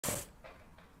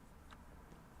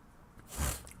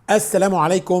السلام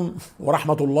عليكم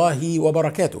ورحمة الله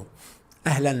وبركاته.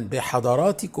 أهلا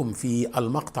بحضراتكم في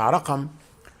المقطع رقم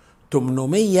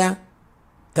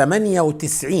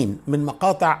 898 من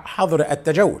مقاطع حظر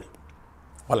التجول،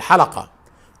 والحلقة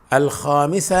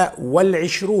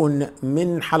 25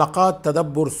 من حلقات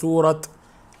تدبر سورة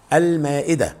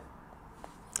المائدة.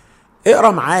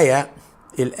 اقرأ معايا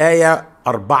الآية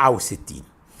 64.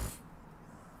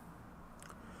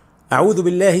 أعوذ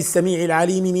بالله السميع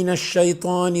العليم من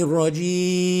الشيطان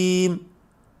الرجيم.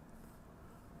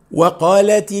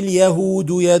 وقالت اليهود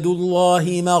يد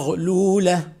الله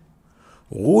مغلولة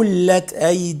غلت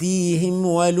أيديهم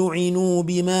ولعنوا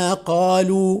بما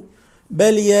قالوا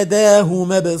بل يداه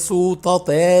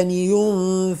مبسوطتان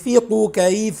ينفق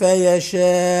كيف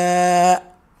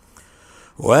يشاء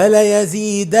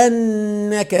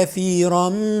وليزيدن كثيرا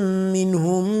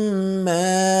منهم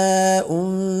ما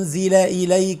أنزل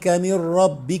إليك من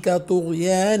ربك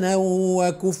طغيانا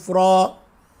وكفرا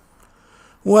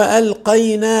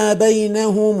وألقينا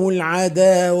بينهم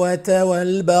العداوة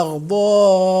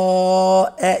والبغضاء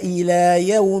إلى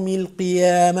يوم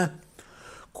القيامة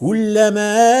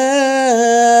كلما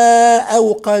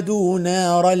أوقدوا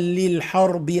نارا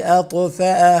للحرب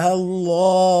أطفأها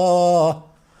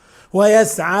الله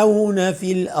ويسعون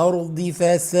في الأرض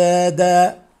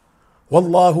فسادا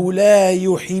والله لا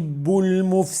يحب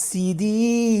المفسدين.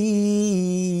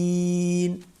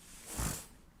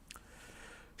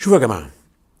 شوفوا يا جماعة،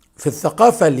 في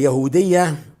الثقافة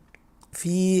اليهودية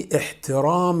في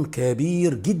احترام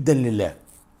كبير جدا لله،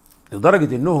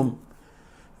 لدرجة انهم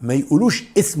ما يقولوش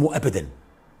اسمه ابدا،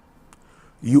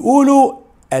 يقولوا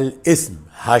الاسم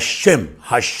هاشم.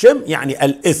 هاشم يعني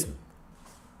الاسم.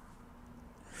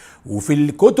 وفي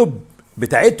الكتب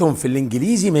بتاعتهم في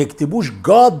الانجليزي ما يكتبوش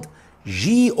جاد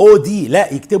GOD،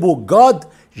 لا يكتبوا جاد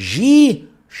G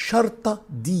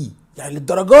يعني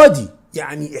للدرجة دي،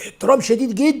 يعني احترام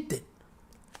شديد جدا.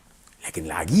 لكن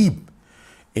العجيب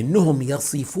انهم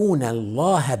يصفون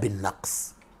الله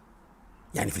بالنقص.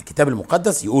 يعني في الكتاب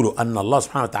المقدس يقولوا ان الله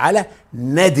سبحانه وتعالى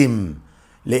ندم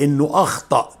لانه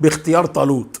اخطأ باختيار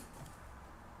طالوت.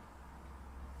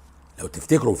 لو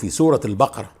تفتكروا في سورة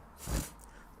البقرة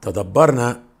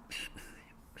تدبرنا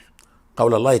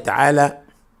قول الله تعالى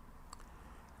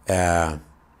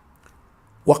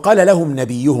وقال لهم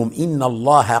نبيهم إن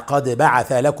الله قد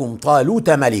بعث لكم طالوت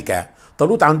ملكا.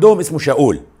 طالوت عندهم اسمه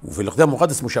شاول، وفي الكتاب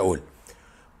المقدس اسمه شاول.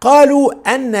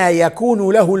 قالوا أن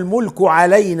يكون له الملك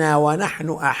علينا ونحن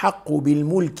أحق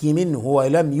بالملك منه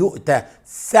ولم يؤت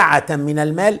سعة من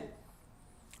المال.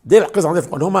 دي القصة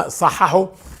عندهم، ان هم صححوا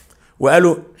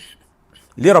وقالوا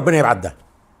ليه ربنا يبعت ده.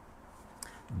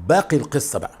 باقي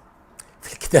القصة بقى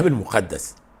في الكتاب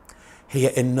المقدس هي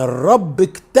ان الرب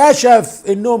اكتشف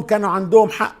انهم كانوا عندهم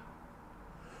حق،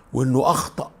 وانه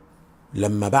اخطأ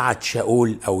لما بعت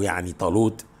شاول او يعني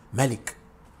طالوت ملك،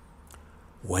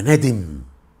 وندم.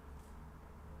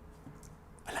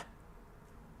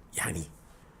 يعني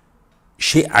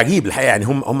شيء عجيب الحقيقة. يعني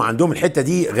هم عندهم الحتة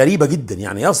دي غريبة جدا،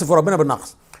 يعني يصفوا ربنا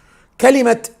بالنقص.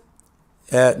 كلمة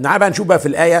نعم بقى نشوف بقى في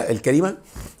الآية الكريمة.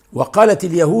 وقالت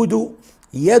اليهود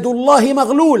يد الله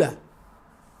مغلولة.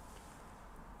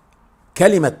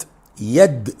 كلمة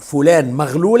يد فلان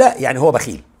مغلولة يعني هو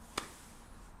بخيل،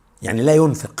 يعني لا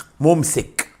ينفق،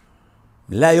 ممسك،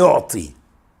 لا يعطي.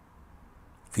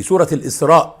 في سورة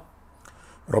الإسراء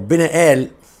ربنا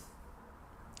قال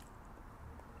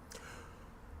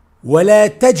ولا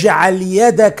تجعل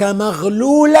يدك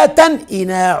مغلولة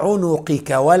إلى عنقك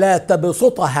ولا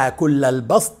تبسطها كل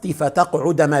البسط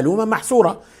فتقعد ملوما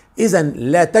محسورا. إذن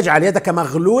لا تجعل يدك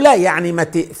مغلولة يعني ما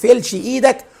تقفلش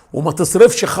إيدك وما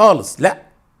تصرفش خالص، لا،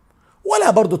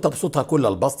 ولا برضو تبسطها كل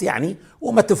البسط يعني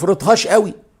وما تفرطهاش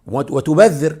قوي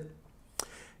وتبذر.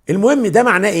 المهم ده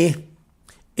معناه إيه؟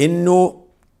 إنه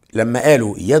لما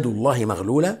قالوا يد الله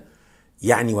مغلولة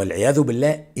يعني والعياذ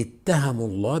بالله اتهموا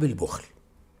الله بالبخل.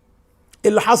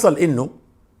 اللي حصل انه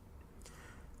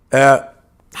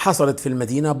حصلت في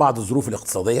المدينة بعض الظروف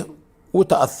الاقتصادية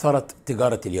وتأثرت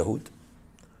تجارة اليهود،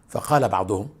 فقال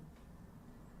بعضهم،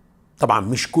 طبعا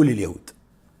مش كل اليهود،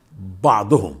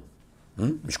 بعضهم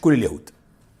مش كل اليهود،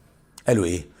 قالوا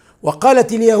ايه؟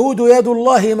 وقالت اليهود يد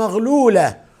الله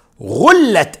مغلولة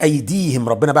غلت ايديهم.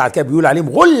 ربنا بعد كده بيقول عليهم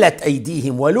غلت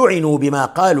ايديهم ولعنوا بما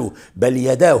قالوا بل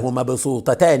يداه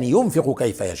مبسوطتان ينفق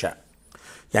كيف يشاء.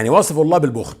 يعني وصف الله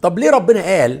بالبخل. طب ليه ربنا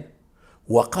قال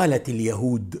وقالت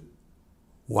اليهود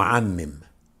وعمم؟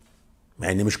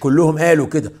 مع ان مش كلهم قالوا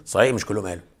كده، صحيح مش كلهم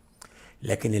قالوا،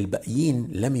 لكن الباقيين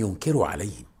لم ينكروا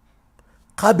عليهم،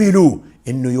 قبلوا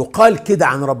انه يقال كده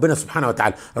عن ربنا سبحانه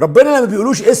وتعالى. ربنا لما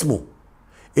بيقولوش اسمه،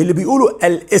 اللي بيقولوا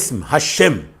الاسم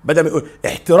هشم بدل ما يقول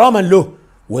احتراما له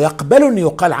ويقبلوا ان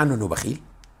يقال عنه انه بخيل؟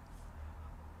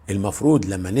 المفروض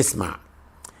لما نسمع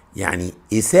يعني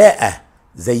اساءة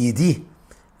زي دي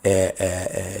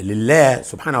لله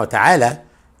سبحانه وتعالى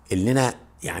اننا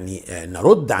يعني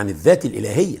نرد عن الذات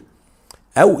الالهية،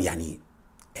 او يعني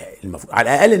المفروض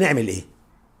على الاقل نعمل ايه؟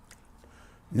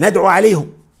 ندعو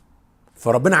عليهم.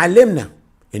 فربنا علمنا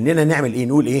اننا نعمل ايه؟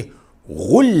 نقول ايه؟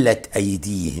 غلت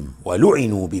ايديهم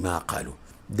ولعنوا بما قالوا.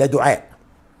 ده دعاء.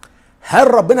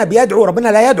 هل ربنا بيدعو؟ ربنا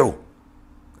لا يدعو.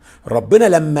 ربنا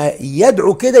لما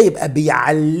يدعو كده يبقى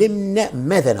بيعلمنا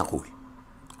ماذا نقول.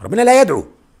 ربنا لا يدعو،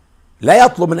 لا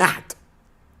يطلب من احد.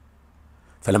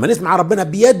 فلما نسمع ربنا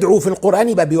بيدعو في القرآن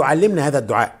يبقى بيعلمنا هذا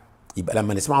الدعاء. يبقى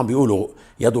لما نسمعهم بيقولوا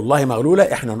يد الله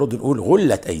مغلولة، احنا نرد نقول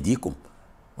غلت ايديكم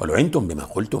ولعنتم بما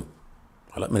قلتم.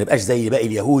 ما نبقاش زي باقي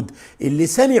اليهود اللي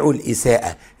سمعوا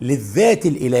الإساءة للذات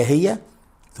الإلهية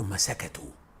ثم سكتوا،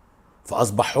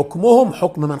 فأصبح حكمهم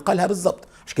حكم من قالها بالضبط.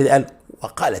 عشان كده قال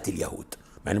وقالت اليهود،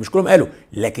 مع ان مش كلهم قالوا،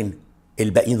 لكن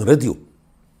الباقيين رضيوا.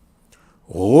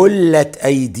 غلت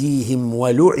أيديهم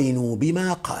ولعنوا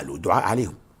بما قالوا، دعاء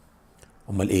عليهم.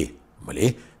 امال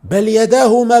ايه؟ بل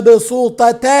يداه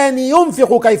مبسوطتان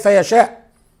ينفق كيف يشاء.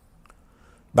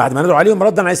 بعد ما ندعو عليهم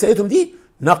ردا على إساءتهم دي،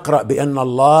 نقرأ بأن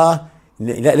الله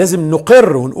لازم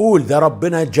نقر ونقول ده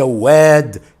ربنا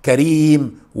جواد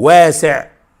كريم واسع،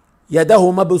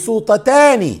 يده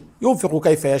مبسوطتان ينفق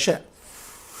كيف يشاء.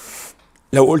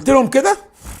 لو قلت لهم كده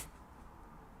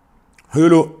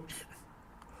هيقولوا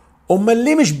امال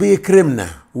ليه مش بيكرمنا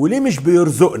وليه مش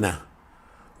بيرزقنا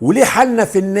وليه حالنا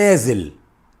في النازل؟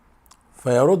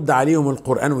 فيرد عليهم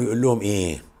القرآن ويقول لهم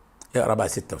ايه؟ اقرأ بقى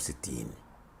 66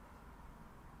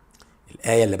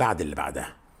 الآية اللي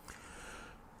بعدها.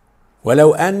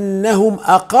 ولو أنهم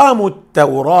أقاموا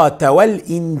التوراة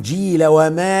والإنجيل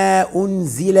وما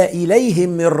أنزل إليهم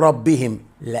من ربهم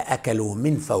لأكلوا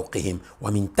من فوقهم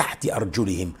ومن تحت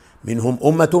أرجلهم منهم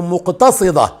أمة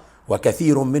مقتصدة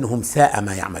وكثير منهم ساء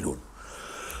ما يعملون.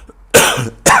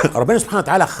 ربنا سبحانه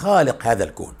وتعالى خالق هذا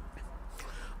الكون،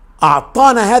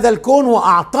 أعطانا هذا الكون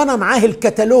وأعطانا معاه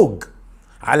الكتالوج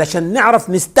علشان نعرف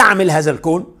نستعمل هذا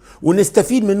الكون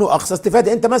ونستفيد منه أقصى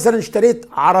استفادة. أنت مثلا اشتريت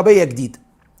عربية جديدة،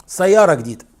 سيارة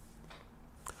جديدة،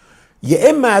 يا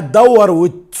إما تدور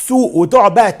وتسوق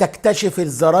وتقعد بقى تكتشف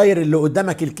الزراير اللي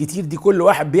قدامك الكتير دي كل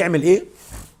واحد بيعمل إيه،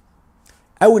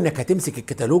 أو إنك هتمسك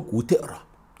الكتالوج وتقرأ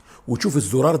وتشوف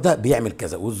الزرار ده بيعمل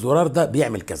كذا والزرار ده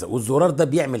بيعمل كذا والزرار ده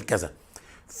بيعمل كذا،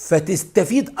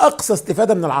 فتستفيد أقصى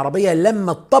استفادة من العربية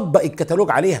لما تطبق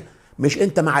الكتالوج عليها، مش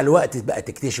أنت مع الوقت بقى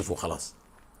تكتشف وخلاص.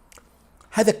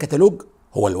 هذا الكتالوج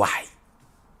هو الوحي،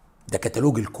 ده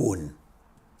كتالوج الكون.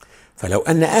 فلو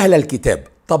أن أهل الكتاب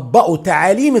طبقوا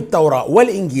تعاليم التوراة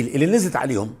والإنجيل اللي نزلت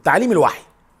عليهم، تعاليم الوحي،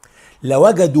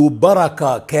 لوجدوا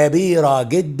بركة كبيرة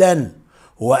جدا،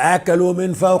 وأكلوا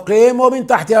من فوقهم ومن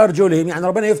تحت أرجلهم. يعني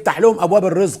ربنا يفتح لهم أبواب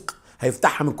الرزق،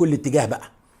 هيفتحها من كل اتجاه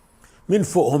بقى، من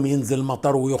فوقهم ينزل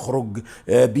مطر ويخرج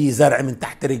بيه زرع من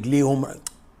تحت رجليهم،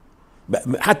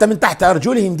 حتى من تحت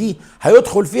أرجلهم دي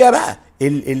هيدخل فيها بقى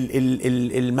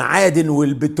المعادن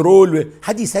والبترول.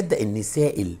 حد يصدق ان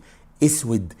سائل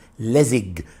اسود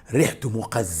لزج ريحته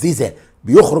مقززة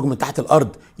بيخرج من تحت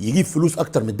الارض يجيب فلوس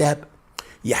اكتر من الذهب،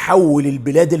 يحول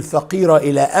البلاد الفقيرة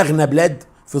الى اغنى بلاد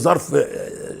في ظرف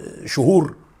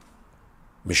شهور؟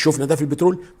 مش شفنا ده في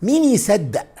البترول؟ مين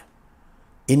يصدق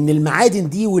ان المعادن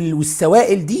دي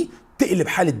والسوائل دي تقلب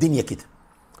حال الدنيا كده،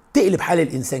 تقلب حال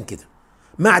الانسان كده؟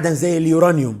 معدن زي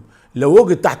اليورانيوم لو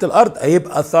وجد تحت الارض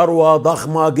هيبقى ثروة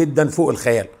ضخمة جدا فوق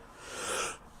الخيال.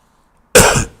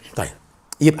 طيب،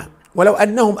 يبقى ولو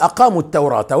انهم اقاموا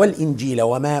التوراة والانجيل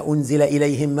وما انزل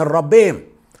اليهم من ربهم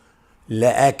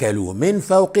لاكلوا من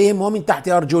فوقهم ومن تحت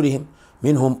ارجلهم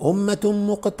منهم امة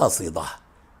مقتصدة،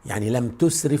 يعني لم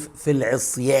تسرف في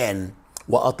العصيان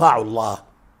واطاعوا الله،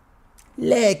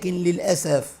 لكن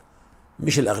للاسف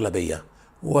مش الاغلبية،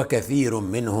 وكثير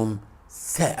منهم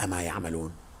ساء ما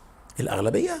يعملون.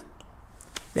 الاغلبية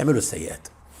بيعملوا السيئات.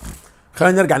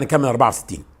 خلينا نرجع نكمل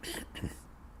 64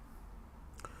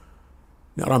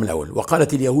 نقرأ من الأول.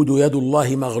 وقالت اليهود يد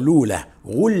الله مغلولة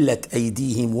غلت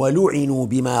أيديهم ولعنوا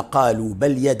بما قالوا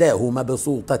بل يداه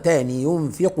مبسوطتان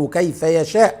ينفق كيف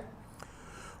يشاء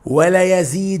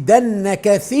وليزيدن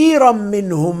كثيرا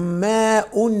منهم ما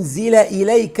أنزل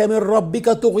إليك من ربك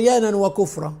طغيانا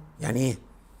وكفرا. يعني إيه؟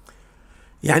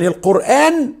 يعني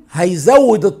القرآن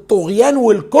هيزود الطغيان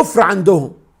والكفر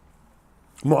عندهم.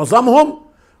 معظمهم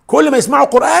كل ما يسمعوا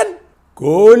قرآن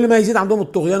كل ما يزيد عندهم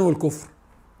الطغيان والكفر.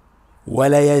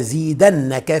 ولا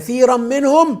يزيدن كثيرا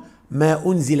منهم ما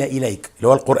أنزل إليك اللي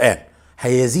هو القرآن،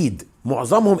 هيزيد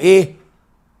معظمهم إيه؟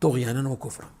 طغيانا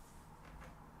وكفرا.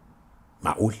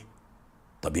 معقول؟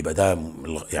 طب يبقى ده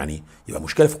يعني يبقى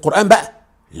مشكلة في القرآن بقى؟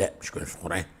 لا، مش مشكلة في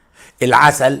القرآن.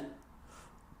 العسل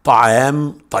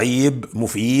طعام طيب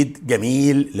مفيد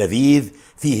جميل لذيذ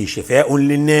فيه شفاء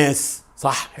للناس،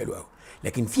 صح، حلو قوي.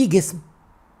 لكن في جسم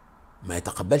ما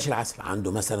يتقبلش العسل،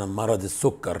 عنده مثلا مرض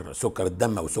السكر، سكر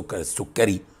الدم او سكر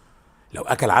السكري، لو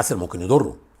اكل عسل ممكن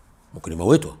يضره، ممكن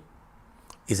يموته.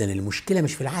 اذا المشكله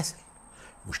مش في العسل،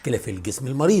 المشكله في الجسم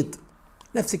المريض.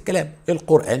 نفس الكلام،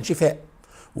 القرآن شفاء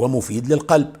ومفيد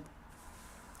للقلب،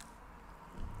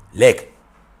 لكن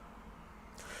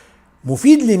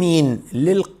مفيد لمين؟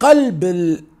 للقلب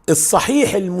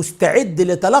الصحيح المستعد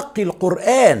لتلقي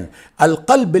القرآن،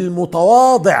 القلب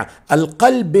المتواضع،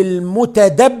 القلب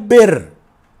المتدبر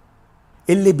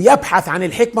اللي بيبحث عن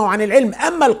الحكمة وعن العلم.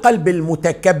 أما القلب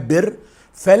المتكبر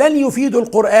فلن يفيد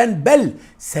القرآن، بل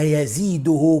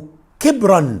سيزيده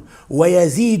كبرا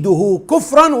ويزيده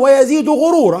كفرا ويزيده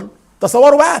غرورا.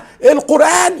 تصوروا بقى،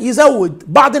 القرآن يزود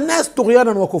بعض الناس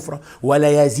طغيانا وكفرا،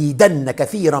 ولا يزيدن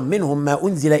كثيرا منهم ما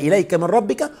أنزل إليك من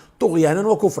ربك طغيانا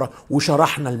وكفرا.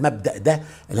 وشرحنا المبدأ ده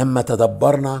لما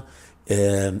تدبرنا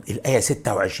الآية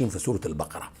 26 في سورة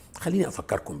البقرة. خليني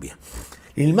أفكركم بيها،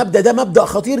 لأن المبدأ ده مبدأ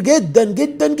خطير جدا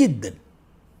جدا جدا.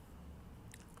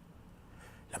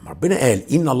 لما ربنا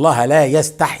قال إن الله لا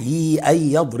يستحيي أن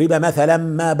يضرب مثلا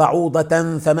ما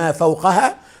بعوضة فما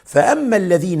فوقها فأما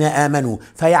الذين آمنوا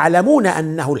فيعلمون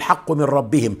أنه الحق من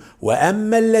ربهم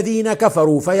وأما الذين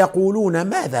كفروا فيقولون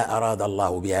ماذا أراد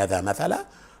الله بهذا مثلا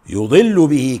يضل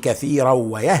به كثيرا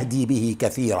ويهدي به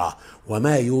كثيرا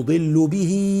وما يضل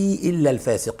به إلا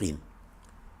الفاسقين.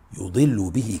 يضل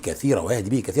به كثيرا ويهدي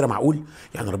به كثيرا، معقول؟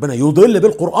 يعني ربنا يضل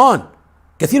بالقرآن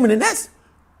كثير من الناس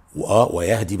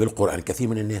ويهدي بالقرآن كثير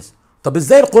من الناس؟ طب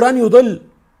ازاي القرآن يضل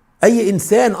أي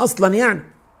إنسان أصلا يعني؟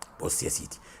 بص يا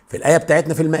سيدي، في الآية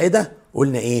بتاعتنا في المائدة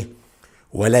قلنا إيه؟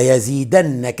 ولا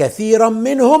يزيدن كثيرا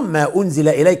منهم ما أنزل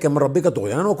إليك من ربك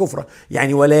طغيانا وكفرا.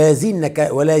 يعني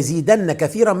ولا يزيدن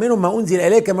كثيرا منهم ما أنزل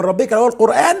إليك من ربك اللي هو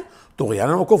القرآن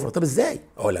طغيانا وكفرا. طب إزاي؟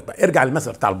 أقول لك بقى، ارجع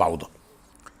للمثل بتاع البعوضة.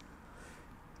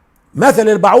 مثل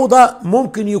البعوضة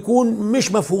ممكن يكون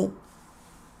مش مفهوم.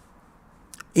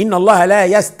 إن الله لا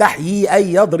يستحيي أن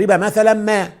يضرب مثلا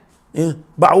ما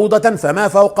بعوضة فما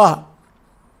فوقها.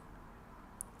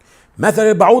 مثل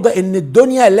البعوضة إن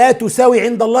الدنيا لا تساوي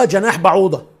عند الله جناح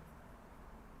بعوضة.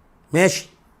 ماشي،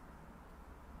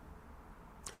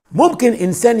 ممكن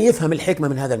إنسان يفهم الحكمة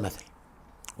من هذا المثل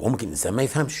وممكن إنسان ما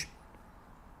يفهمش.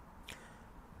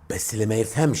 بس اللي ما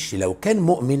يفهمش لو كان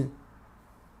مؤمن،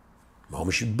 ما هو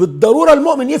مش بالضرورة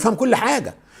المؤمن يفهم كل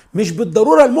حاجة، مش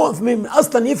بالضرورة المؤمن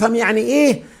أصلا يفهم يعني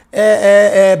إيه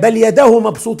بل يداه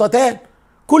مبسوطتان.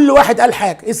 كل واحد قال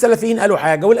حاجة، السلفيين قالوا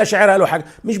حاجة والأشاعرة قالوا حاجة،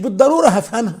 مش بالضرورة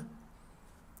هفهمها.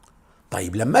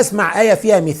 طيب لما أسمع آية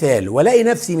فيها مثال ولاقي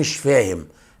نفسي مش فاهم،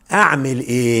 أعمل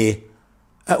إيه؟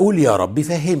 أقول يا رب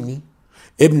فهمني.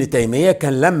 ابن تيمية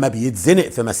كان لما بيتزنق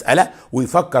في مسألة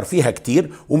ويفكر فيها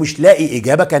كتير ومش لاقي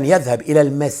إجابة كان يذهب إلى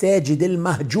المساجد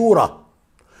المهجورة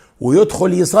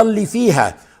ويدخل يصلي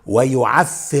فيها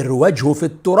ويعفر وجهه في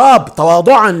التراب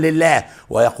تواضعا لله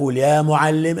ويقول يا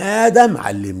معلم آدم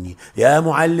علمني، يا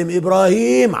معلم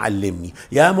إبراهيم علمني،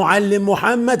 يا معلم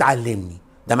محمد علمني.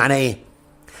 ده معناه إيه؟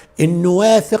 إنه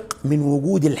واثق من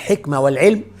وجود الحكمة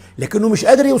والعلم لكنه مش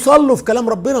قادر يوصل له في كلام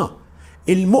ربنا.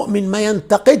 المؤمن ما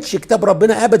ينتقدش كتاب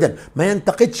ربنا أبدا، ما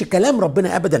ينتقدش كلام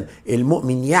ربنا أبدا.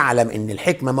 المؤمن يعلم إن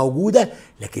الحكمة موجودة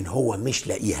لكن هو مش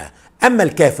لاقيها. أما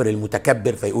الكافر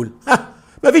المتكبر فيقول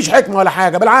ما فيش حكمة ولا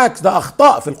حاجة، بالعكس ده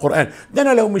أخطاء في القرآن، ده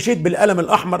أنا لو مشيت بالقلم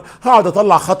الأحمر هقعد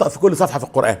أطلع خطأ في كل صفحة في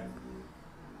القرآن.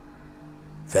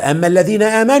 فأما الذين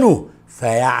آمنوا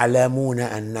فيعلمون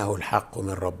أنه الحق من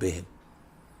ربهم.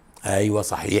 ايوه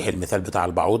صحيح، المثال بتاع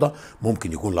البعوضة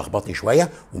ممكن يكون لخبطني شوية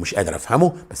ومش قادر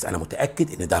افهمه، بس انا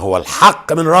متأكد ان ده هو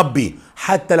الحق من ربي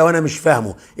حتى لو انا مش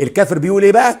فاهمه. الكافر بيقول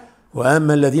ايه بقى؟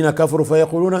 واما الذين كفروا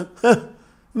فيقولون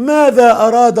ماذا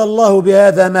اراد الله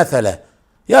بهذا مثلا.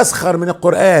 يسخر من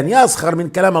القرآن، يسخر من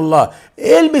كلام الله.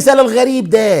 ايه المثال الغريب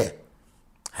ده؟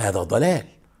 هذا ضلال.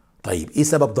 طيب ايه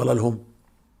سبب ضلالهم؟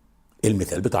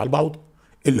 المثال بتاع البعوضة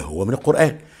اللي هو من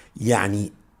القرآن.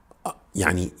 يعني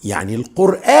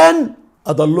القرآن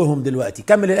أضلهم دلوقتي.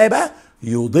 كمل الآية بقى،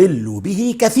 يضل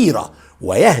به كثيرا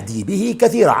ويهدي به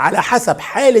كثيرا على حسب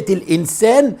حالة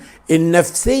الإنسان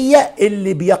النفسية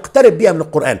اللي بيقترب بيها من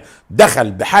القرآن.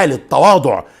 دخل بحالة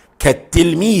تواضع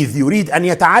كالتلميذ يريد أن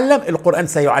يتعلم، القرآن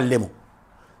سيعلمه.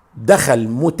 دخل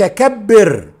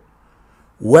متكبر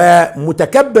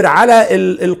ومتكبر على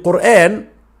القرآن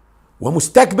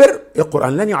ومستكبر،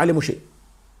 القرآن لن يعلمه شيء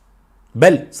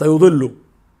بل سيضله.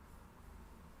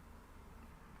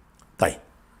 طيب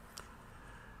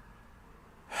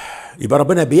يبقى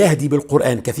ربنا بيهدي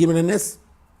بالقرآن كثير من الناس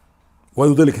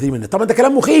ويضل كثير من الناس. طب ده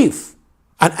كلام مخيف.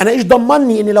 انا ايش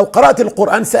ضمني ان لو قرأت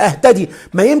القرآن سأهتدي؟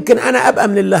 ما يمكن انا ابقى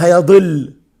من اللي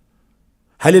هيضل.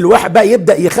 هل الواحد بقى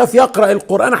يبدأ يخاف يقرأ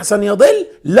القرآن احسن يضل؟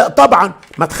 لا طبعا،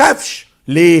 ما تخافش.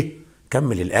 ليه؟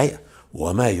 كمل الآية: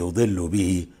 وما يضل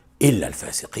به إلا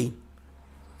الفاسقين.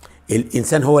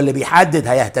 الإنسان هو اللي بيحدد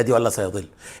هيهتدي ولا سيضل.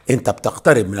 أنت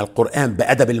بتقترب من القرآن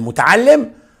بأدب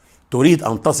المتعلم، تريد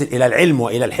أن تصل إلى العلم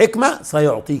وإلى الحكمة،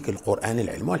 سيعطيك القرآن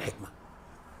العلم والحكمة.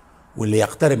 واللي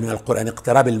يقترب من القرآن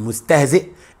اقتراب المستهزئ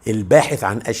الباحث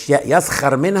عن أشياء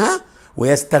يسخر منها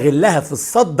ويستغلها في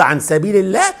الصد عن سبيل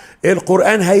الله،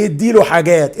 القرآن هيديله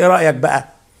حاجات. ايه رأيك بقى؟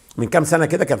 من كام سنة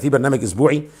كده كان في برنامج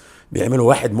اسبوعي بيعملوا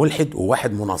واحد ملحد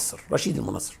وواحد منصر، رشيد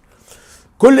المنصر.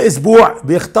 كل اسبوع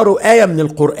بيختاروا آية من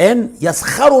القرآن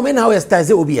يسخروا منها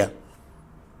ويستهزئوا بيها.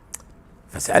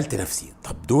 فسألت نفسي،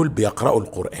 طب دول بيقرأوا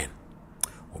القرآن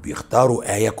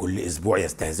وبيختاروا آية كل اسبوع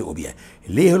يستهزئوا بيها،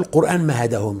 ليه القرآن ما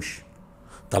هداهمش؟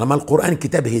 طالما القرآن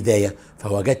كتاب هداية،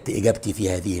 فوجدت إجابتي في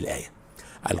هذه الآية: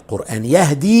 القرآن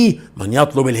يهدي من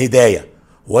يطلب الهداية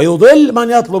ويضل من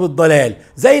يطلب الضلال.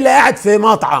 زي اللي قاعد في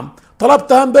مطعم،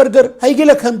 طلبت همبرجر هيجي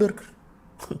لك همبرجر،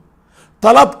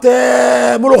 طلبت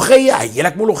ملوخية هيجي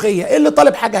لك ملوخية. ايه اللي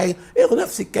طالب حاجة هي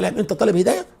نفس الكلام. انت طالب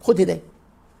هداية خد هداية،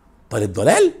 طالب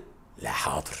ضلال لا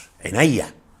حاضر عينيا.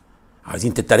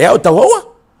 عايزين تتريقوا انت وهو،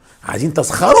 عايزين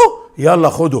تسخروا، يلا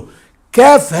خدوا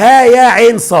كاف ها يا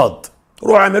عين صاد،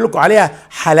 روحوا اعملوا لكم عليها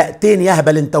حلقتين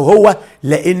يهبل انت وهو،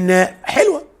 لان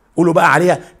حلوه. قولوا بقى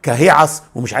عليها كهيعص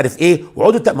ومش عارف ايه،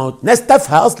 وقعدوا ما هو ناس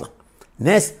تافهه اصلا،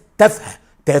 ناس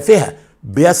تافهه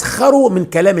بيسخروا من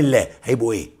كلام الله.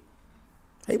 هيبقوا ايه؟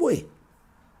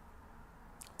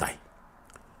 طيب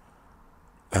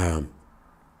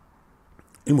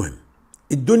المهم،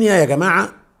 الدنيا يا جماعه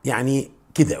يعني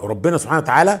كده، ربنا سبحانه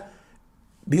وتعالى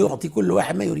بيعطي كل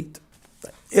واحد ما يريد.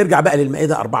 طيب ارجع بقى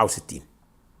للمائده 64: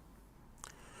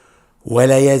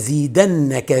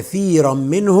 وليزيدن كثيرا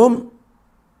منهم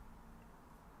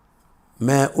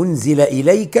ما أنزل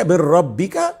إليك من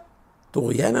ربك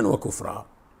طغيانا وكفرا.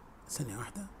 ثانية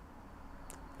واحدة.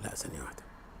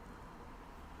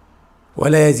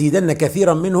 وليزيدن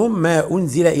كثيرا منهم ما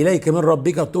أنزل إليك من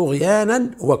ربك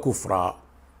طغيانا وكفرا،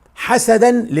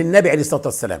 حسدا للنبي عليه الصلاة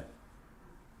والسلام.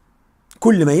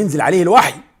 كل ما ينزل عليه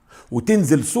الوحي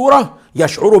وتنزل سورة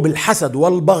يشعروا بالحسد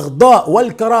والبغضاء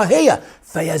والكراهية،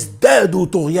 فيزدادوا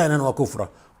طغيانا وكفرا.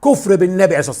 كفر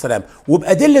بالنبي عليه الصلاة والسلام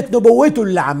وبأدلة نبوته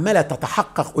اللي عمالة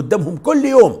تتحقق قدامهم كل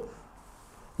يوم،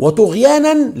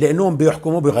 وطغيانا لأنهم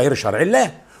بيحكموا بغير شرع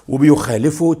الله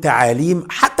وبيخالفوا تعاليم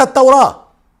حتى التوراة.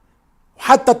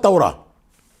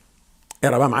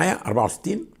 اقرا بقى معايا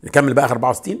 64، نكمل بقى اخر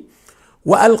 64: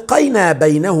 وألقينا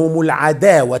بينهم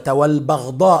العداوة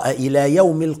والبغضاء إلى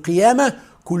يوم القيامة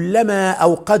كلما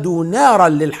أوقدوا نارا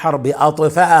للحرب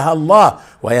أطفأها الله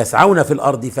ويسعون في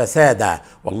الأرض فسادا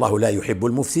والله لا يحب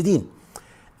المفسدين.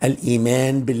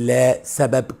 الإيمان بالله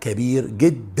سبب كبير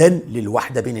جدا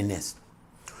للوحدة بين الناس،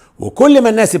 وكل ما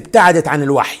الناس ابتعدت عن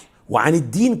الوحي وعن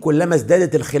الدين كلما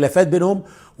ازدادت الخلافات بينهم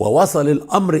ووصل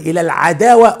الأمر إلى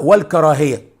العداوة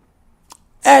والكراهية.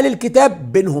 أهل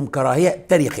الكتاب بينهم كراهية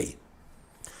تاريخية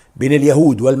بين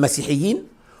اليهود والمسيحيين،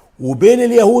 وبين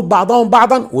اليهود بعضهم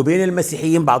بعضا، وبين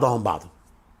المسيحيين بعضهم بعضا.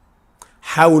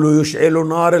 حاولوا يشعلوا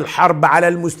نار الحرب على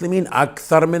المسلمين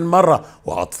أكثر من مرة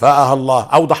وأطفأها الله.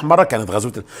 أوضح مرة كانت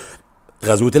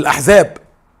غزوة الأحزاب،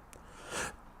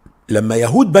 لما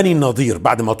يهود بني النضير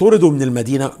بعد ما طردوا من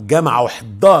المدينة جمعوا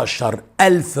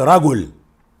 11,000 رجل،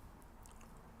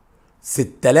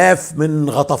 6,000 من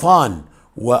غطفان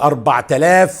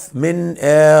و4,000 من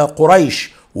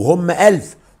قريش وهم 1,000،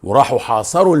 وراحوا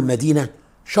حاصروا المدينة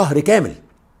شهر كامل.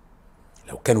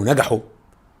 لو كانوا نجحوا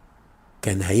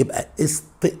كان هيبقى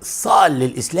استئصال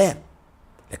للإسلام،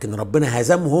 لكن ربنا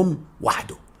هزمهم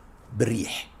وحده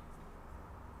بالريح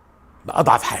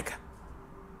بأضعف حاجة.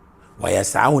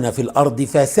 ويسعون في الأرض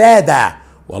فسادا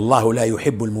والله لا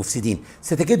يحب المفسدين.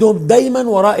 ستجدهم دايما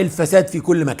وراء الفساد في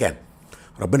كل مكان.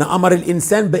 ربنا أمر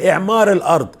الإنسان بإعمار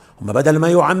الأرض، هم بدل ما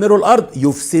يعمروا الأرض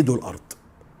يفسدوا الأرض.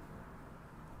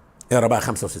 اقرا بقى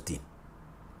 65: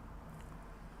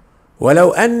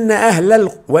 ولو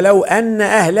أن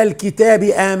أهل الكتاب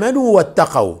آمنوا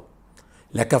واتقوا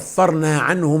لكفرنا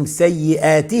عنهم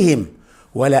سيئاتهم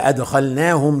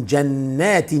ولأدخلناهم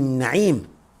جنات النعيم.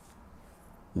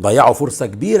 ضيعوا فرصة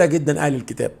كبيرة جدا أهل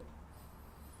الكتاب.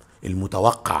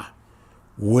 المتوقع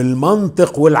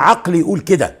والمنطق والعقل يقول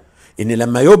كده، إن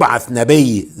لما يبعث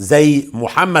نبي زي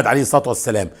محمد عليه الصلاة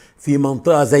والسلام في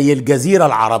منطقة زي الجزيرة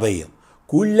العربية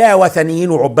كلها وثنيين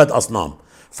وعباد أصنام،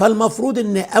 فالمفروض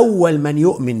ان اول من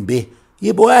يؤمن به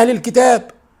يبقوا اهل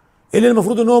الكتاب اللي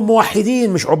المفروض انهم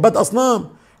موحدين مش عباد اصنام.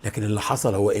 لكن اللي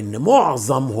حصل هو ان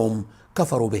معظمهم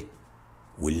كفروا به،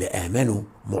 واللي امنوا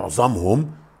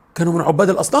معظمهم كانوا من عباد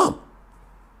الاصنام،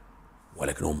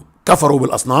 ولكنهم كفروا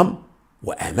بالاصنام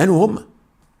وامنوا هم.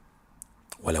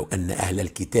 ولو ان اهل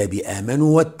الكتاب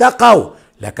امنوا واتقوا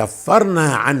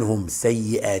لكفرنا عنهم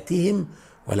سيئاتهم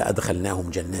ولادخلناهم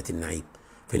جنات النعيم.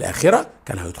 في الاخره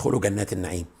كانوا هيدخلوا جنات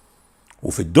النعيم،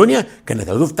 وفي الدنيا كانت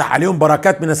هتفتح عليهم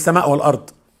بركات من السماء والارض،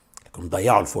 لكن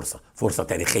ضيعوا الفرصه، فرصه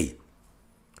تاريخيه.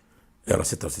 اقرا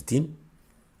 66.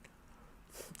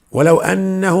 ولو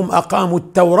أنهم أقاموا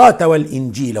التوراة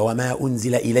والإنجيل وما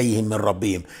أنزل إليهم من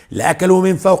ربهم لأكلوا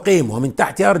من فوقهم ومن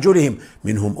تحت أرجلهم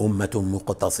منهم أمة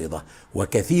مقتصدة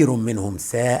وكثير منهم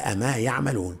ساء ما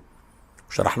يعملون.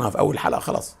 شرحناها في أول حلقة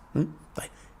خلاص. طيب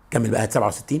كمل بقى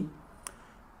 67.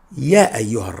 يا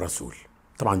أيها الرسول،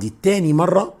 طبعا دي تاني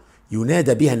مرة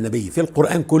ينادى بها النبي في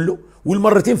القرآن كله،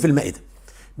 والمرتين في المائدة.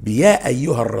 بيا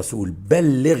أيها الرسول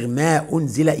بلغ ما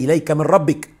أنزل إليك من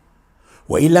ربك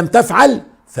وإن لم تفعل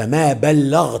فما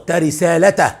بلغت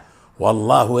رسالته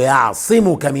والله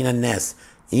يعصمك من الناس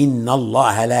إن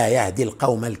الله لا يهدي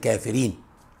القوم الكافرين.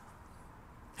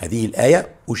 هذه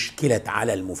الآية أشكلت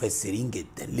على المفسرين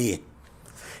جدا. ليه؟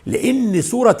 لأن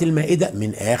سورة المائدة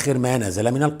من آخر ما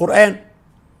نزل من القرآن،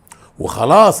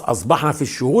 وخلاص أصبحنا في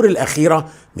الشهور الأخيرة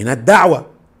من الدعوة،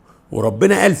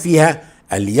 وربنا قال فيها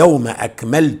اليوم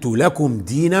أكملت لكم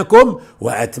دينكم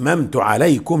وأتممت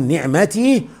عليكم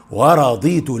نعمتي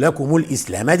ورضيت لكم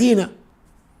الإسلام دينا.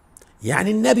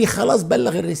 يعني النبي خلاص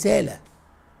بلغ الرسالة.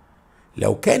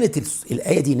 لو كانت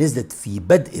الآية دي نزلت في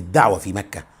بدء الدعوة في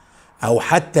مكة أو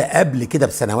حتى قبل كده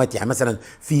بسنوات، يعني مثلا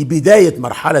في بداية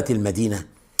مرحلة المدينة،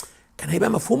 كان هيبقى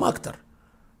مفهوم أكتر.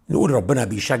 نقول ربنا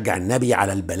بيشجع النبي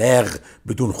على البلاغ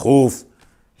بدون خوف.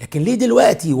 لكن ليه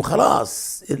دلوقتي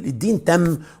وخلاص الدين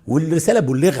تم والرسالة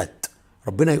بلغت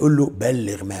ربنا يقول له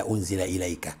بلغ ما أنزل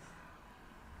إليك؟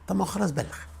 طب ما خلاص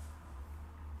بلغ.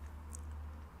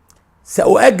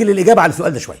 سأؤجل الإجابة على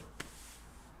السؤال ده شوية،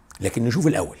 لكن نشوف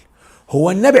الأول،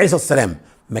 هو النبي عليه الصلاة والسلام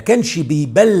ما كانش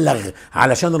بيبلغ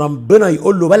علشان ربنا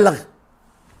يقول له بلغ؟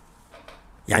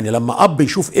 يعني لما أب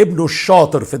يشوف ابنه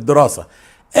الشاطر في الدراسة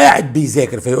قاعد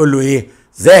بيذاكر فيقول له إيه؟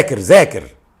 ذاكر ذاكر،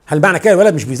 هل معنى كده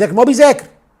الولد مش بيذاكر؟ ما هو بيذاكر.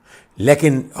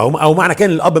 لكن أو معنى كان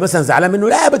الأب مثلا زعلان منه؟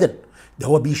 لا أبدا، ده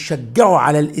هو بيشجعه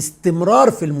على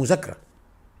الاستمرار في المذاكرة.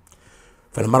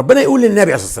 فلما ربنا يقول للنبي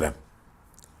عليه الصلاة والسلام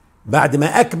بعد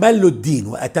ما أكمل له الدين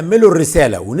وأتم له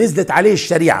الرسالة ونزلت عليه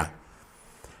الشريعة،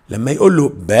 لما يقول له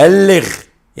بلغ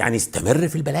يعني استمر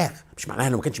في البلاغ، مش معناها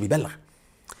انه ما كانش بيبلغ،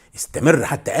 استمر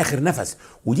حتى آخر نفس.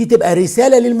 ودي تبقى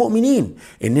رسالة للمؤمنين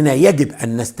إننا يجب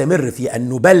أن نستمر في أن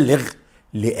نبلغ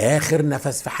لآخر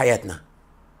نفس في حياتنا.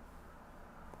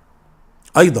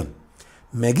 أيضا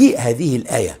مجيء هذه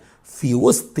الآية في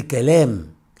وسط كلام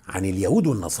عن اليهود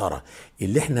والنصارى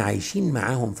اللي احنا عايشين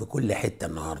معاهم في كل حتة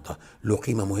النهاردة له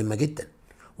قيمة مهمة جدا،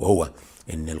 وهو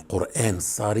إن القرآن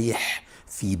صريح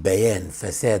في بيان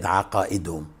فساد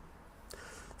عقائدهم.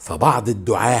 فبعض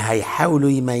الدعاة هيحاولوا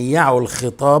يميعوا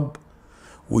الخطاب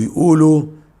ويقولوا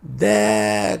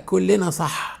ده كلنا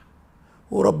صح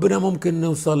وربنا ممكن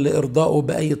نوصل لإرضائه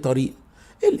بأي طريق،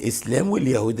 الإسلام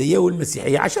واليهودية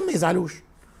والمسيحية، عشان ما يزعلوش.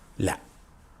 لا،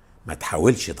 ما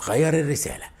تحاولش تغير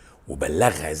الرسالة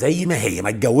وبلغها زي ما هي،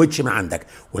 ما تجودش من عندك،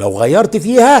 ولو غيرت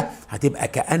فيها هتبقى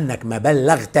كأنك ما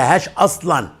بلغتهاش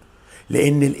أصلا،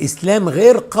 لأن الإسلام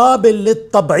غير قابل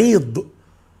للتبعيض.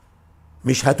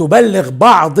 مش هتبلغ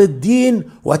بعض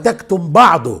الدين وتكتم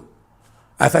بعضه.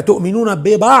 أفتؤمنون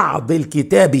ببعض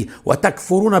الكتاب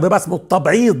وتكفرون ببعض، اسمه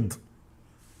التبعيض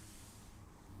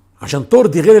عشان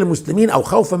ترضي غير المسلمين أو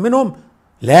خوفا منهم.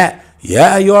 لا،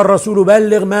 يا أيها الرسول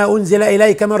بلغ ما أنزل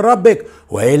إليك من ربك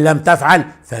وإن لم تفعل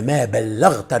فما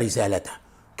بلغت رسالته،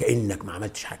 كأنك ما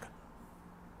عملتش حاجة.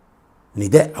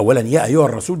 نداء أولا يا أيها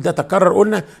الرسول ده تكرر،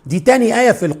 قلنا دي تاني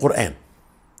آية في القرآن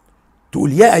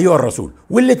تقول يا أيها الرسول،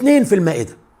 والاثنين في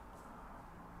المائدة.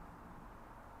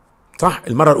 صح،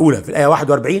 المرة الأولى في الآية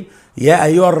 41 يا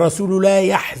أيها الرسول لا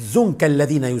يحزنك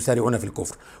الذين يسارعون في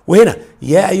الكفر، وهنا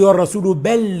يا أيها الرسول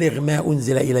بلغ ما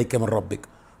أنزل إليك من ربك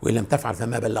وإن لم تفعل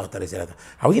فما بلغت رسالته.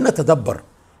 عاوزين نتدبر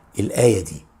الآية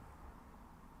دي،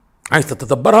 عايز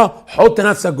تتدبرها حط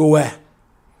نفسك جواها.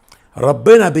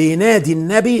 ربنا بينادي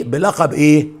النبي بلقب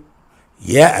إيه؟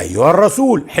 يا أيها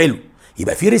الرسول. حلو،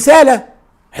 يبقى في رسالة،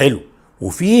 حلو،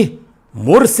 وفيه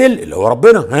مرسل اللي هو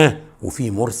ربنا،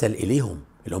 وفيه مرسل إليهم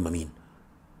اللي هم مين؟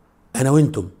 أنا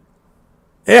وإنتم،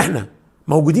 إحنا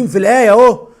موجودين في الآية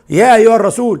أهو، يا أيها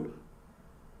الرسول.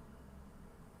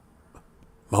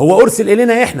 ما هو أرسل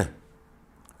إلينا إحنا،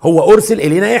 هو أرسل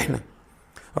إلينا إحنا.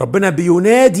 ربنا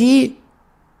بينادي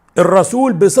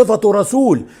الرسول بصفته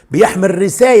رسول، بيحمل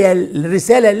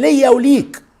رسالة ليا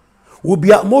وليك،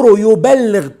 وبيأمره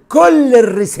يبلغ كل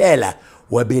الرسالة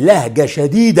وبلهجة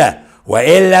شديدة،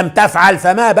 وإن لم تفعل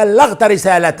فما بلغت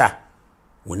رسالته.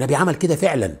 والنبي عمل كده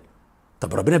فعلا.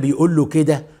 طب ربنا بيقول له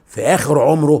كده في آخر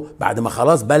عمره بعد ما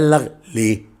خلاص بلغ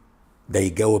ليه؟ ده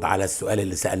يجاوب على السؤال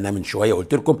اللي سألناه من شوية،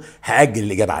 قلت لكم هأجل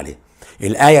الإجابة عليه.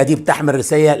 الآية دي بتحمل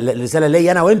رسالة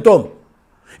لي أنا وإنتم،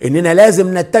 إننا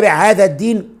لازم نتبع هذا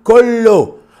الدين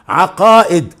كله،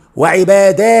 عقائد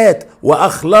وعبادات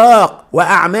وأخلاق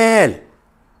وأعمال.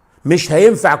 مش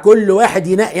هينفع كل واحد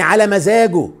ينقي على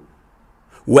مزاجه.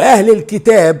 وأهل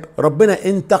الكتاب ربنا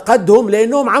انتقدهم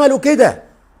لأنهم عملوا كده.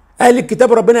 أهل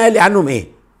الكتاب ربنا قال عنهم إيه؟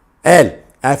 قال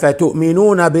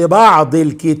أفتؤمنون ببعض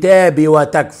الكتاب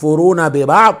وتكفرون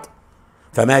ببعض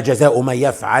فما جزاء من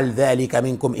يفعل ذلك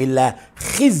منكم إلا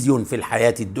خزي في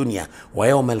الحياة الدنيا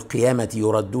ويوم القيامة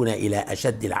يردون إلى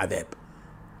أشد العذاب.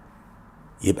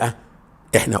 يبقى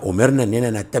احنا أمرنا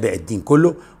أننا نتبع الدين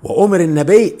كله، وأمر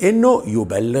النبي أنه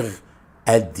يبلغ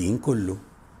الدين كله.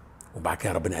 وبعد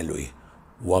كده ربنا قال له إيه؟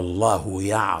 والله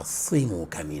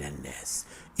يعصمك من الناس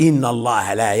إن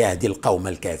الله لا يهدي القوم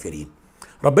الكافرين.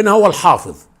 ربنا هو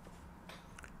الحافظ.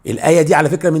 الآية دي على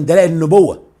فكرة من دلائل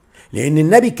النبوة، لأن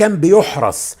النبي كان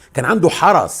بيحرس، كان عنده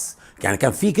حرس، يعني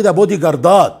كان في كده بودي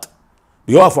جاردات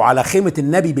بيقفوا على خيمة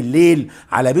النبي بالليل،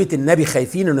 على بيت النبي،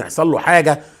 خايفين انه يحصل له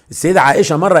حاجة. السيدة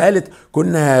عائشة مرة قالت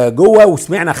كنا جوه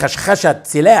وسمعنا خشخشة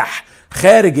سلاح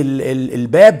خارج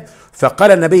الباب،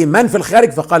 فقال النبي من في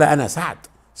الخارج؟ فقال أنا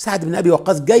سعد بن أبي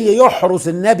وقاص جاي يحرس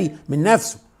النبي من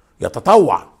نفسه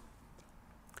يتطوع.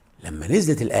 لما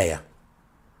نزلت الآية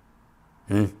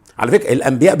على فكرة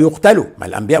الأنبياء بيقتلوا، ما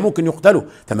الأنبياء ممكن يقتلوا،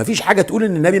 فما فيش حاجة تقول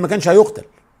إن النبي ما كانش هيقتل.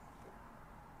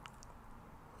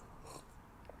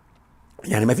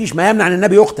 يعني ما فيش ما يمنع ان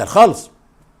النبي يقتل خالص.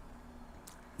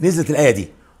 نزلت الآية دي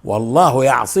والله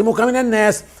يعصمك من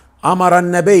الناس، أمر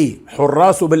النبي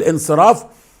حراسه بالانصراف.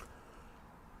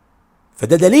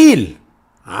 فده دليل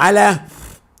على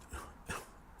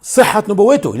صحة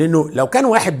نبوته، لأنه لو كان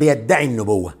واحد بيدعي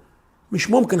النبوة مش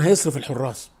ممكن هيصرف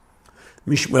الحراس.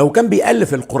 مش لو كان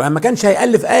بيألف القرآن ما كانش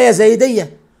هيألف آية زي دي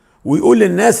ويقول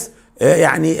للناس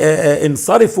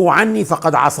انصرفوا عني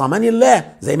فقد عصمني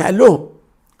الله زي ما قال لهم.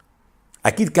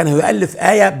 أكيد كان يؤلف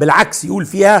آية بالعكس يقول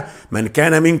فيها من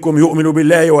كان منكم يؤمن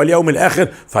بالله واليوم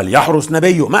الآخر فليحرس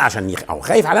نبيه، ما عشان أو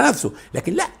خايف على نفسه،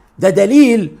 لكن لا، ده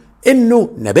دليل إنه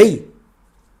نبي.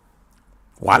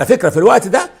 وعلى فكرة في الوقت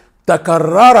ده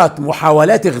تكررت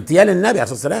محاولات اغتيال النبي عليه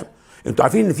الصلاة والسلام. انتوا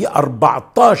عارفين ان في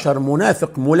 14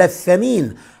 منافق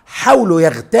ملثمين حاولوا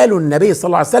يغتالوا النبي صلى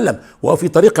الله عليه وسلم وهو في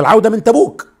طريق العودة من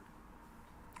تبوك،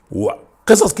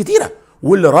 وقصص كتيرة،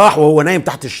 واللي راح وهو نايم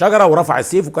تحت الشجرة ورفع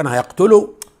السيف وكان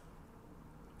هيقتله.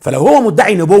 فلو هو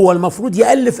مدعي نبوة المفروض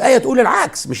يألف آية تقول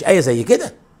العكس، مش آية زي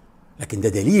كده. لكن ده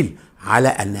دليل على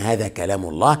أن هذا كلام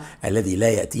الله الذي لا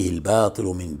يأتيه الباطل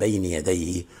من بين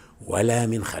يديه ولا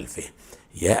من خلفه.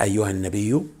 يا أيها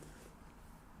النبي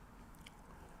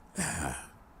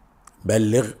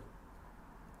بلغ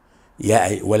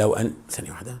ولو أن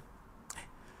ثانية واحدة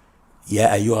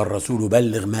يا أيها الرسول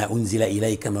بلغ ما أنزل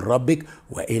إليك من ربك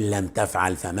وإن لم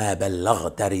تفعل فما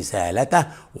بلغت رسالته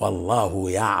والله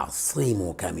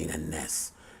يعصمك من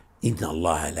الناس إن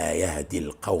الله لا يهدي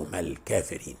القوم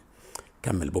الكافرين.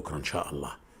 كمل بكرة إن شاء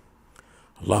الله.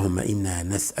 اللهم إنا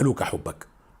نسألك حبك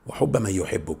وحب من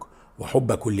يحبك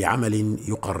وحب كل عمل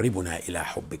يقربنا إلى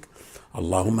حبك.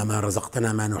 اللهم ما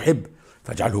رزقتنا ما نحب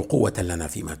فاجعله قوة لنا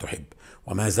فيما تحب،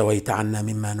 وما زويت عنا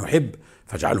مما نحب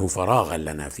فاجعله فراغا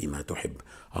لنا فيما تحب.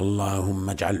 اللهم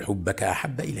اجعل حبك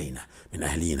أحب إلينا من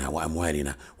أهلنا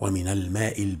وأموالنا ومن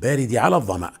الماء البارد على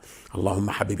الظمأ. اللهم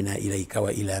حببنا إليك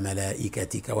وإلى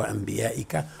ملائكتك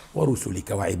وأنبيائك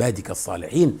ورسلك وعبادك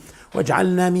الصالحين،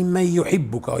 واجعلنا ممن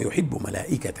يحبك ويحب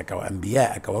ملائكتك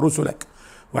وأنبيائك ورسلك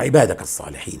وعبادك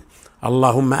الصالحين.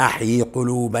 اللهم أحيي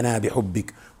قلوبنا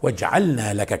بحبك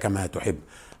واجعلنا لك كما تحب.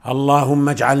 اللهم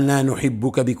اجعلنا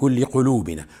نحبك بكل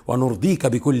قلوبنا ونرضيك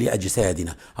بكل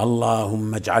أجسادنا.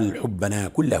 اللهم اجعل حبنا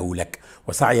كله لك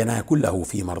وسعينا كله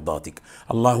في مرضاتك.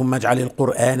 اللهم اجعل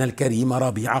القرآن الكريم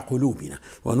ربيع قلوبنا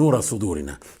ونور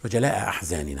صدورنا وجلاء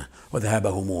أحزاننا وذهاب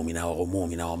همومنا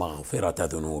وغمومنا ومغفرة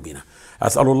ذنوبنا.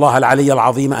 أسأل الله العلي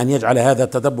العظيم أن يجعل هذا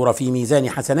التدبر في ميزان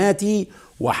حسناتي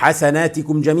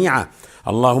وحسناتكم جميعا.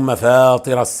 اللهم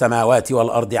فاطر السماوات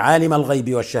والأرض عالم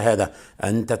الغيب والشهادة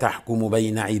أنت تحكم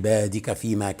بين عبادك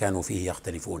فيما كانوا فيه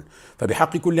يختلفون،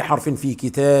 فبحق كل حرف في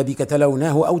كتابك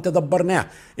تلوناه أو تدبرناه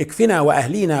اكفنا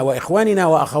وأهلينا وإخواننا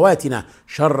وأخواتنا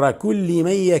شر كل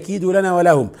من يكيد لنا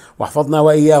ولهم، واحفظنا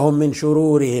وإياهم من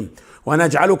شرورهم،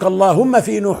 ونجعلك اللهم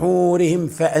في نحورهم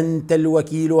فأنت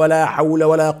الوكيل ولا حول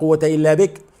ولا قوة إلا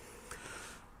بك.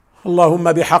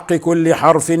 اللهم بحق كل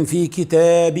حرف في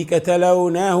كتابك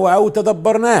تلوناه أو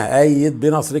تدبرناه أيد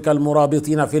بنصرك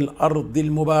المرابطين في الأرض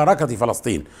المباركة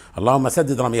فلسطين. اللهم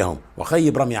سدد رميهم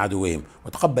وخيب رمي عدوهم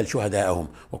وتقبل شهداءهم،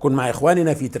 وكن مع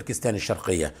إخواننا في تركستان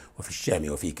الشرقية وفي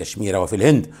الشام وفي كشمير وفي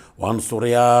الهند، وانصر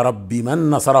يا رب من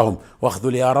نصرهم،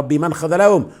 واخذل يا رب من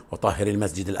خذلهم، وطهر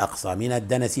المسجد الأقصى من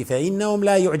الدنس فإنهم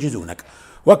لا يعجزونك،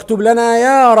 واكتب لنا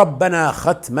يا ربنا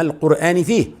ختم القرآن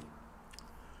فيه.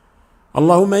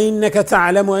 اللهم إنك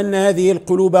تعلم أن هذه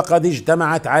القلوب قد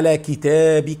اجتمعت على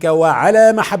كتابك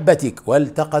وعلى محبتك،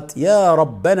 والتقت يا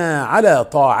ربنا على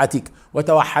طاعتك،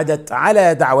 وتوحدت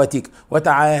على دعوتك،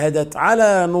 وتعاهدت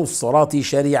على نصرة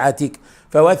شريعتك،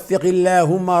 فوثق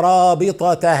اللهم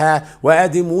رابطتها،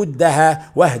 وأدم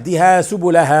ودها، واهدها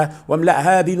سبلها،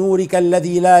 واملأها بنورك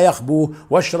الذي لا يخبو،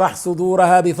 واشرح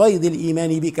صدورها بفيض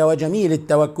الإيمان بك وجميل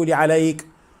التوكل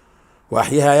عليك،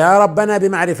 واحيها يا ربنا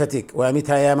بمعرفتك،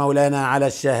 وامتها يا مولانا على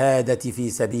الشهادة في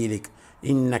سبيلك،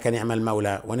 إنك نعم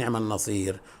المولى ونعم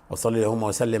النصير. وصل اللهم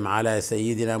وسلم على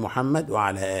سيدنا محمد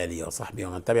وعلى آله وصحبه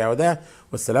ومن تبع هداه،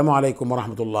 والسلام عليكم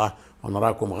ورحمة الله،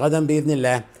 ونراكم غدا بإذن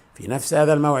الله في نفس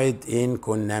هذا الموعد إن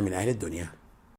كنا من أهل الدنيا.